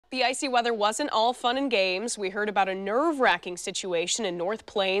The icy weather wasn't all fun and games. We heard about a nerve-wracking situation in North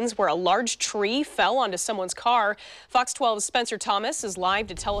Plains where a large tree fell onto someone's car. Fox 12's Spencer Thomas is live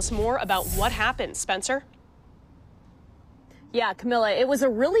to tell us more about what happened. Spencer? Yeah, Camilla, it was a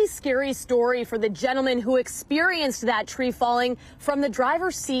really scary story for the gentleman who experienced that tree falling from the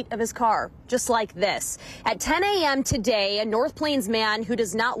driver's seat of his car, just like this. At 10 a.m. today, a North Plains man who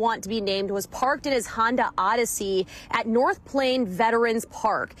does not want to be named was parked in his Honda Odyssey at North Plains Veterans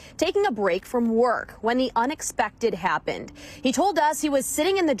Park, taking a break from work when the unexpected happened. He told us he was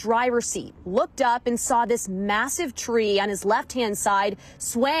sitting in the driver's seat, looked up and saw this massive tree on his left-hand side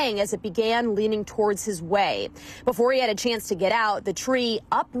swaying as it began leaning towards his way. Before he had a chance to get out, the tree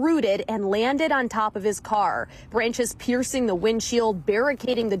uprooted and landed on top of his car, branches piercing the windshield,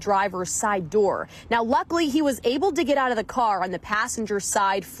 barricading the driver's side door. Now, luckily, he was able to get out of the car on the passenger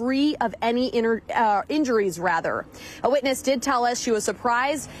side free of any injuries, rather. A witness did tell us she was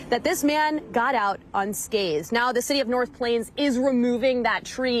surprised that this man got out unscathed. Now, the city of North Plains is removing that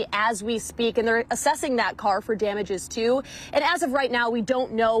tree as we speak, and they're assessing that car for damages, too. And as of right now, we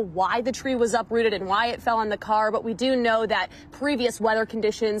don't know why the tree was uprooted and why it fell on the car, but we do know that previous weather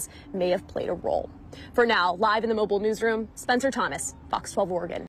conditions may have played a role. For now, live in the mobile newsroom, Spencer Thomas, Fox 12 Oregon.